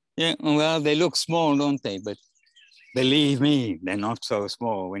 Yeah, well, they look small, don't they? But believe me, they're not so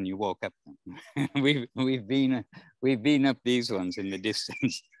small when you walk up them. we've been up these ones in the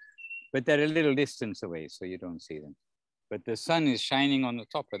distance, but they're a little distance away, so you don't see them. But the sun is shining on the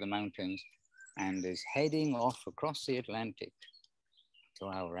top of the mountains and is heading off across the Atlantic to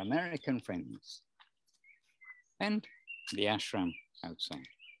our American friends and the ashram outside.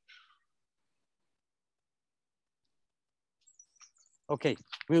 Okay,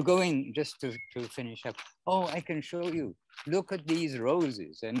 we'll go in just to finish up. Oh, I can show you. Look at these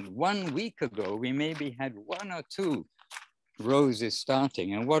roses. And 1 week ago, we maybe had 1 or 2 roses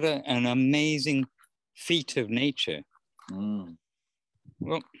starting. And what an amazing feat of nature. Mm.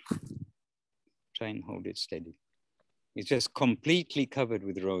 Well, try and hold it steady. It's just completely covered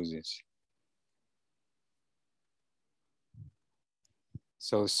with roses.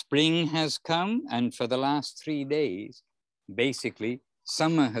 So spring has come, and for the last 3 days, basically,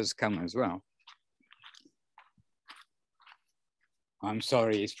 summer has come as well. I'm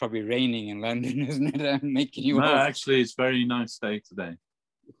sorry, it's probably raining in London, isn't it? I'm making you No, actually, it's a very nice day today.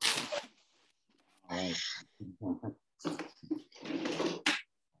 All right. All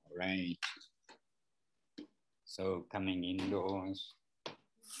right. So coming indoors.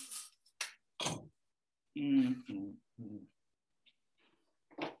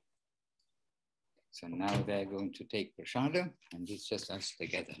 So now they're going to take prasada, and it's just us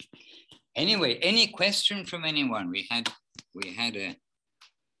together. Anyway, any question from anyone? We had a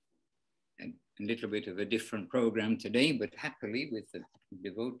little bit of a different program today, but happily with the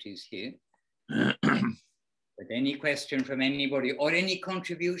devotees here. But any question from anybody or any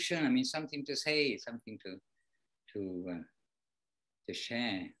contribution? I mean, something to say, something to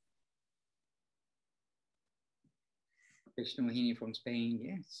share. Krishna Mohini from Spain,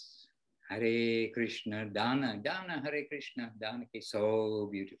 yes. Hare Krishna, Dana, Hare Krishna, Dana, so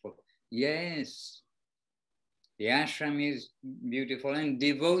beautiful. Yes, the ashram is beautiful and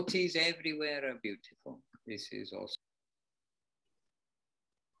devotees everywhere are beautiful. This is also.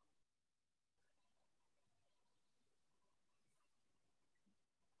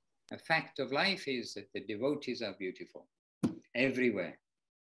 A fact of life is that the devotees are beautiful everywhere.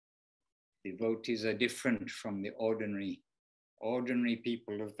 Devotees are different from the ordinary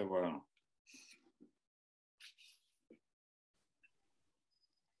people of the world.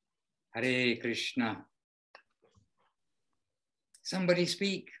 Hare Krishna. Somebody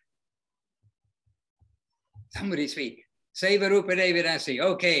speak. Somebody speak. Seva Rupa Devirasi.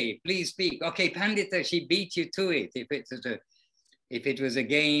 Okay, please speak. Okay, Pandita, she beat you to it. If it was a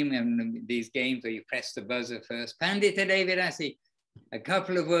game, and these games where you press the buzzer first. Pandita Devirasi, a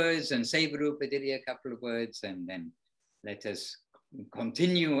couple of words, and Seva Rupa Diri, a couple of words, and then let us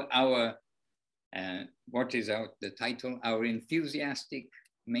continue our, what is the title? Our enthusiastic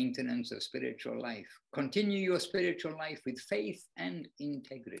maintenance of spiritual life. Continue your spiritual life with faith and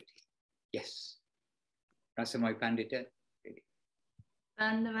integrity. Yes. Rasamai Pandita.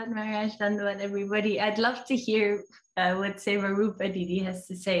 Dandavad Maharaj, Dandavad everybody. I'd love to hear what Seva Rupa Didi has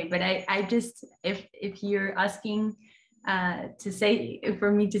to say, but I just, if you're asking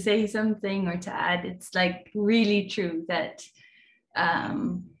for me to say something or to add, it's like really true that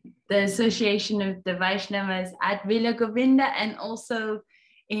the association of the Vaishnavas at Villa Govinda and also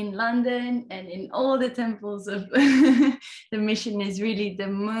in London and in all the temples of the mission is really the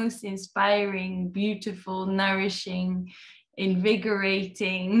most inspiring, beautiful, nourishing,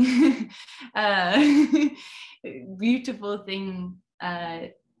 invigorating, beautiful thing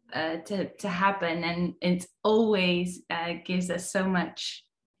to happen. And it always gives us so much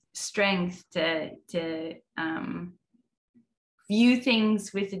strength to view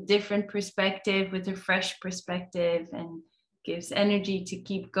things with a different perspective, with a fresh perspective, and gives energy to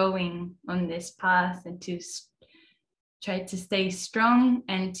keep going on this path and to try to stay strong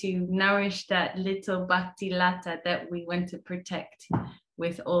and to nourish that little bhakti lata that we want to protect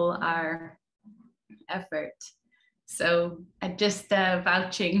with all our effort. So I'm just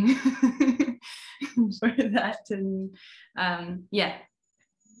vouching for that. And yeah,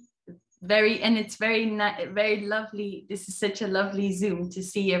 it's very lovely. This is such a lovely Zoom to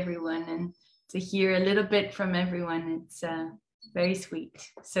see everyone and to hear a little bit from everyone. It's very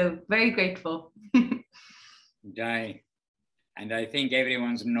sweet. So very grateful. Jai. And I think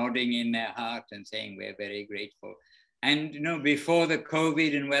everyone's nodding in their heart and saying we're very grateful. And you know, before the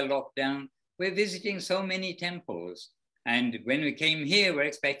COVID and we're locked down, we're visiting so many temples. And when we came here, we're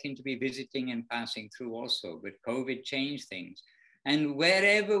expecting to be visiting and passing through also, but COVID changed things. And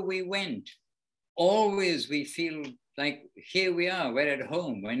wherever we went, always we feel like here we are, we're at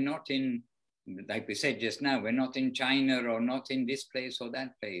home. We're not in, like we said just now, we're not in China or not in this place or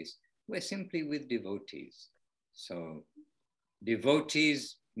that place. We're simply with devotees. So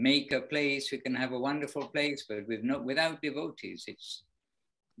devotees make a place. We can have a wonderful place, but without devotees,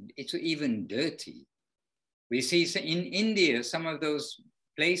 it's even dirty. We see in India some of those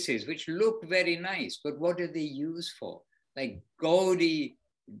places which look very nice, but what are they used for? Like gaudy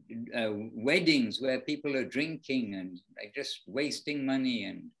weddings where people are drinking and like just wasting money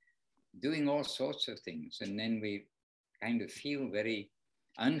and doing all sorts of things. And then we kind of feel very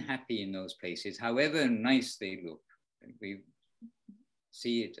unhappy in those places, however nice they look. We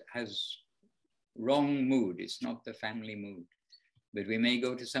see it has wrong mood. It's not the family mood. But we may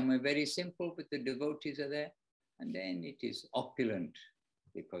go to somewhere very simple, but the devotees are there, and then it is opulent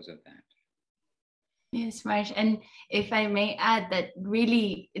because of that. Yes, Maharaj. And if I may add that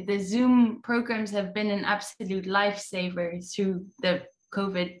really the Zoom programs have been an absolute lifesaver through the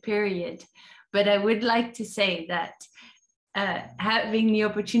COVID period. But I would like to say that having the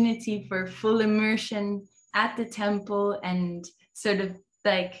opportunity for full immersion at the temple and sort of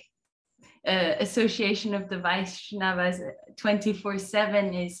like association of the Vaishnavas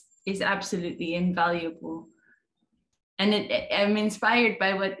 24/7 is absolutely invaluable. And I'm inspired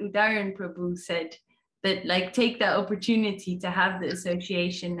by what Udaran Prabhu said, that like take that opportunity to have the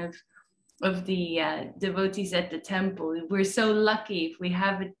association of the devotees at the temple. We're so lucky if we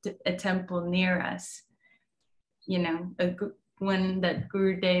have a temple near us, you know, one that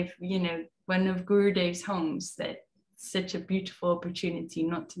Gurudev, you know, one of Gurudev's homes, that such a beautiful opportunity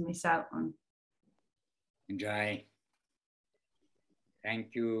not to miss out on. Enjoy.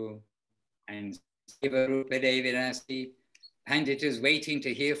 Thank you. And Sivarupa Virasi, Pandit is waiting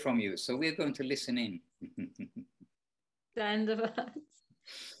to hear from you, so we're going to listen in. Dandavats.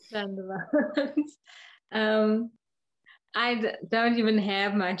 I don't even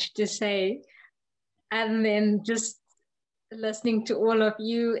have much to say other than just listening to all of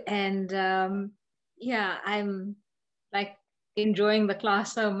you, and yeah, I'm like enjoying the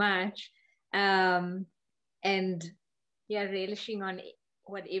class so much, and yeah, relishing on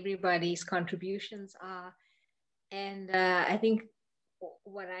what everybody's contributions are. And I think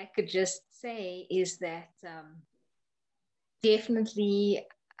what I could just say is that definitely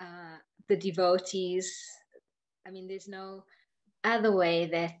the devotees, I mean, there's no other way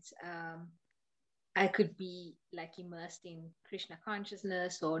that I could be like immersed in Krishna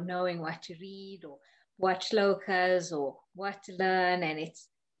consciousness, or knowing what to read or what shlokas or what to learn. And it's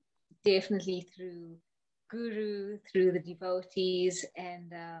definitely through Guru, through the devotees.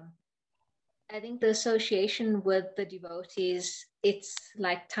 And I think the association with the devotees, it's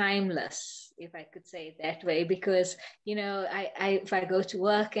like timeless, if I could say it that way, because, you know, if I go to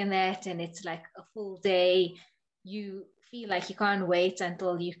work and that, and it's like a full day, you feel like you can't wait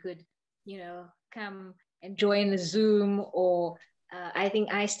until you could, you know, come and join a Zoom. Or I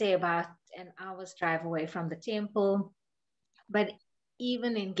think I stay about an hour's drive away from the temple, but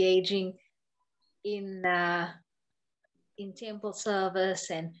even engaging in temple service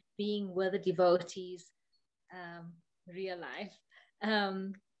and being with the devotees, real life,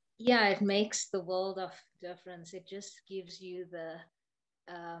 yeah, it makes the world of difference. It just gives you the,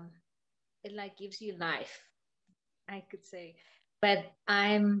 it like gives you life, I could say. But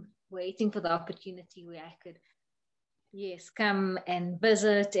I'm waiting for the opportunity where I could, yes, come and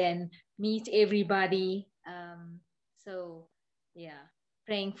visit and meet everybody. So yeah,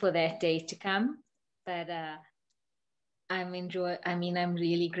 praying for that day to come. But I'm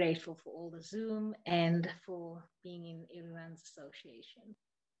really grateful for all the Zoom and for being in everyone's association.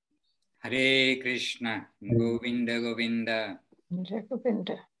 Hare Krishna, Govinda Govinda. Hare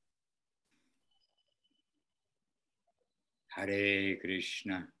Govinda. Hare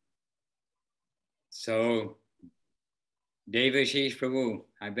Krishna. So, Devashis Prabhu,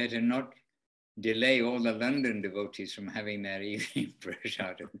 I better not delay all the London devotees from having their evening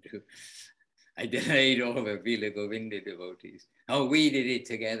prasadam too. I delayed all the Villa Govinda devotees. Oh, we did it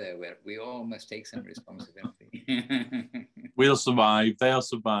together. We all must take some responsibility. We'll survive. They'll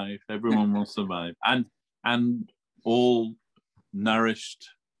survive. Everyone will survive. And all nourished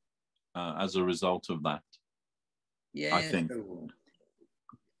as a result of that. Yes, I think.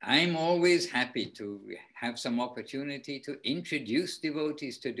 I'm always happy to have some opportunity to introduce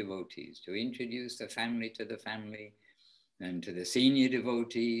devotees to devotees, to introduce the family to the family, and to the senior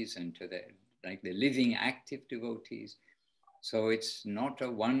devotees, and to the living active devotees. So it's not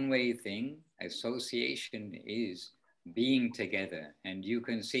a one-way thing. Association is being together, and you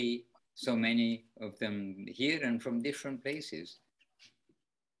can see so many of them here and from different places.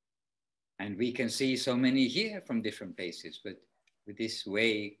 And we can see so many here from different places, but with this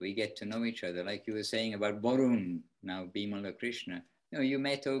way we get to know each other. Like you were saying about Borun, now Bimala Krishna. You know, you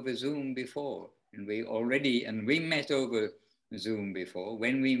met over Zoom before, and we met over Zoom before.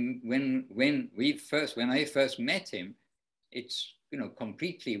 When I first met him, it's, you know,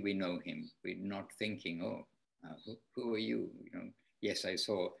 completely we know him. We're not thinking, oh, who are you? You know, yes, I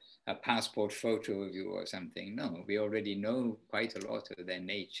saw a passport photo of you or something. No, we already know quite a lot of their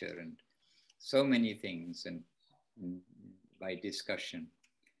nature and so many things, and by discussion.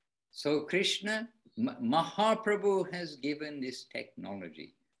 So Krishna, Mahaprabhu has given this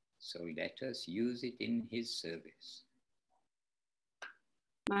technology. So let us use it in his service.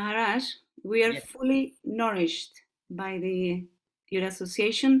 Maharaj, we are fully nourished by your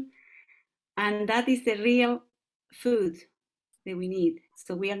association, and that is the real food that we need.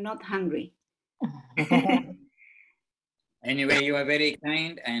 So we are not hungry. Anyway, you are very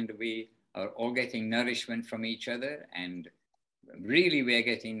kind, and we are all getting nourishment from each other, and really we are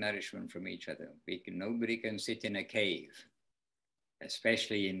getting nourishment from each other. Nobody can sit in a cave,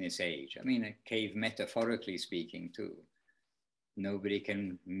 especially in this age. I mean, a cave metaphorically speaking too. Nobody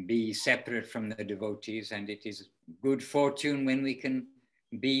can be separate from the devotees, and it is good fortune when we can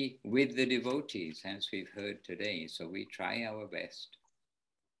be with the devotees, as we've heard today. So we try our best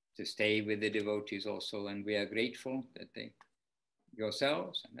to stay with the devotees also, and we are grateful that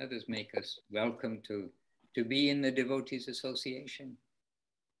yourselves and others make us welcome to be in the devotees association.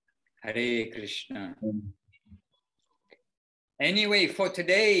 Hare Krishna. Anyway, for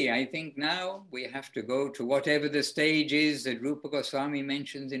today, I think now we have to go to whatever the stage is that Rupa Goswami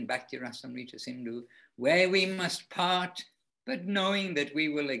mentions in Bhakti Rasamrita Sindhu, where we must part, but knowing that we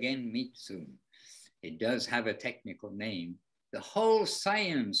will again meet soon. It does have a technical name. The whole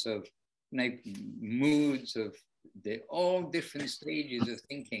science of moods, of all different stages of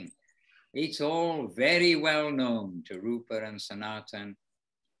thinking, it's all very well known to Rupa and Sanatan.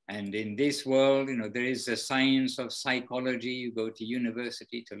 And in this world, you know, there is a science of psychology. You go to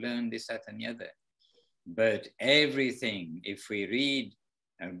university to learn this, that, and the other. But everything, if we read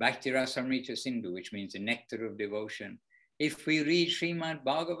Bhakti Rasamrita Sindhu, which means the nectar of devotion, if we read Srimad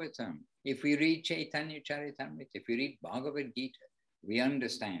Bhagavatam, if we read Chaitanya Charitamrita, if we read Bhagavad Gita, we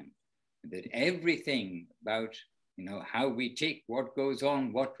understand that everything about, you know, how we take what goes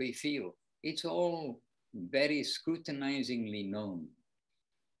on, what we feel, it's all very scrutinizingly known.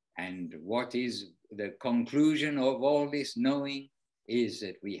 And what is the conclusion of all this knowing is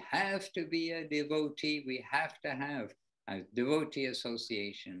that we have to be a devotee, we have to have a devotee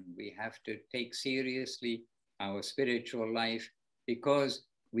association, we have to take seriously our spiritual life, because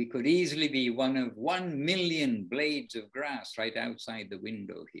we could easily be one of 1 million blades of grass right outside the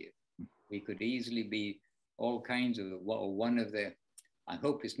window here. We could easily be all kinds of, one of the, I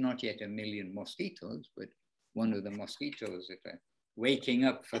hope it's not yet 1 million mosquitoes, but one of the mosquitoes that are waking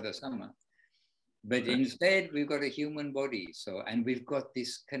up for the summer. But instead, we've got a human body. So, and we've got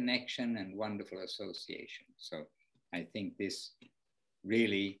this connection and wonderful association. So I think this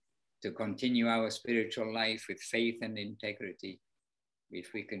really, to continue our spiritual life with faith and integrity,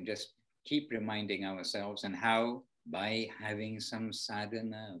 if we can just keep reminding ourselves, and how? By having some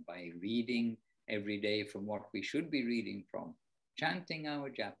sadhana, by reading every day from what we should be reading from, chanting our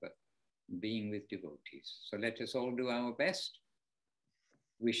japa, being with devotees. So let us all do our best.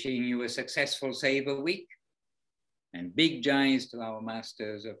 Wishing you a successful Seva week, and big jais to our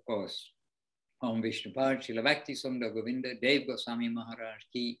masters, of course. Om Vishnupad Srila Bhakti Sundar Govinda Dev Goswami Maharaj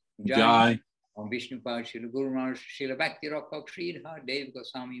ki jai. Om Vishnupad Srila Guru Maharaj Srila Bhakti Rakshak Sridhar Dev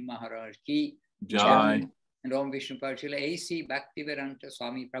Goswami Maharaj ki jai. And Om Vishnupad Srila A.C. Bhaktivedanta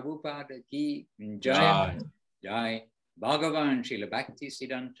Swami Prabhupada ki jai. Jai. Bhagavan Srila Bhakti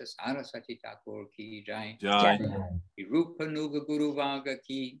Siddhanta Saraswati Thakur ki jai. Jai. Rupa Nuga Guru Vaga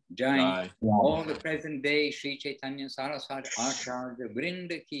ki jai. All the present day Sri Chaitanya Saraswat Acharya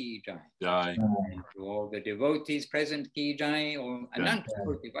Vrinda ki jai. Jai. And to all the devotees present ki jai. Or Ananta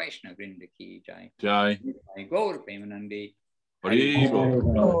Koti Vaishnava Vrinda ki jai. Jai. Gaur Premanandi. Hari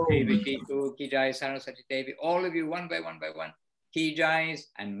Bol. Devi ki jai, Saraswati Devi. All of you, one by one, ki jais,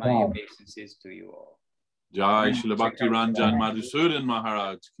 and my obeisances to you all. Jai Srila Bhakti Ranjan Madhusudan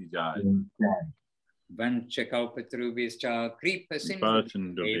Maharaj ki jai. Vanchakalpatrubhischa kripa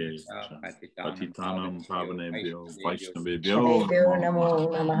sindhubhischa patitanam pavanebhyo vaishnavebhyo namo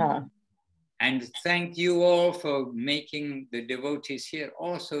namaha. And thank you all for making the devotees here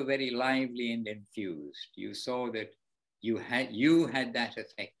also very lively and infused. You saw that you had that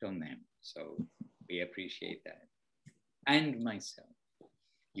effect on them. So we appreciate that. And myself,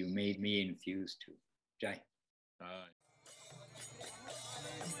 you made me infused too. Jai.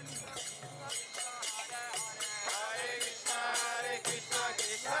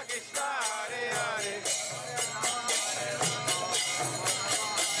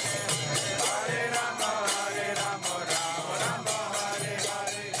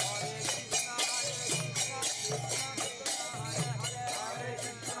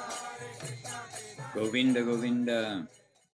 Govinda Govinda.